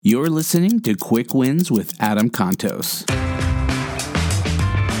You're listening to Quick Wins with Adam Contos.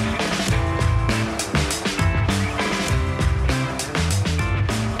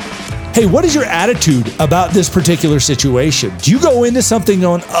 Hey, what is your attitude about this particular situation? Do you go into something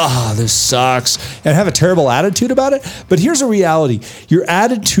going, this sucks, and have a terrible attitude about it? But here's a reality. Your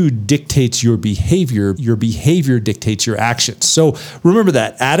attitude dictates your behavior. Your behavior dictates your actions. So remember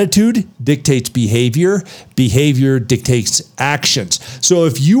that. Attitude dictates behavior. Behavior dictates actions. So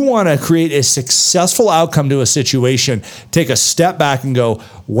if you want to create a successful outcome to a situation, take a step back and go,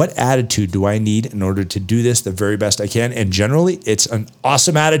 what attitude do I need in order to do this the very best I can? And generally, it's an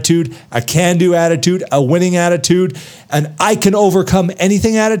awesome attitude, a can-do attitude, a winning attitude, an I can overcome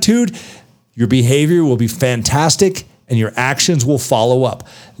anything attitude. Your behavior will be fantastic and your actions will follow up.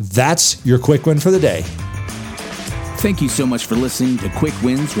 That's your quick win for the day. Thank you so much for listening to Quick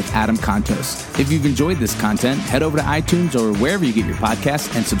Wins with Adam Contos. If you've enjoyed this content, head over to iTunes or wherever you get your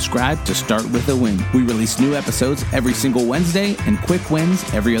podcasts and subscribe to Start With a Win. We release new episodes every single Wednesday and Quick Wins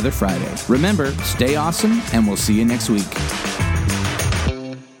every other Friday. Remember, stay awesome, and we'll see you next week.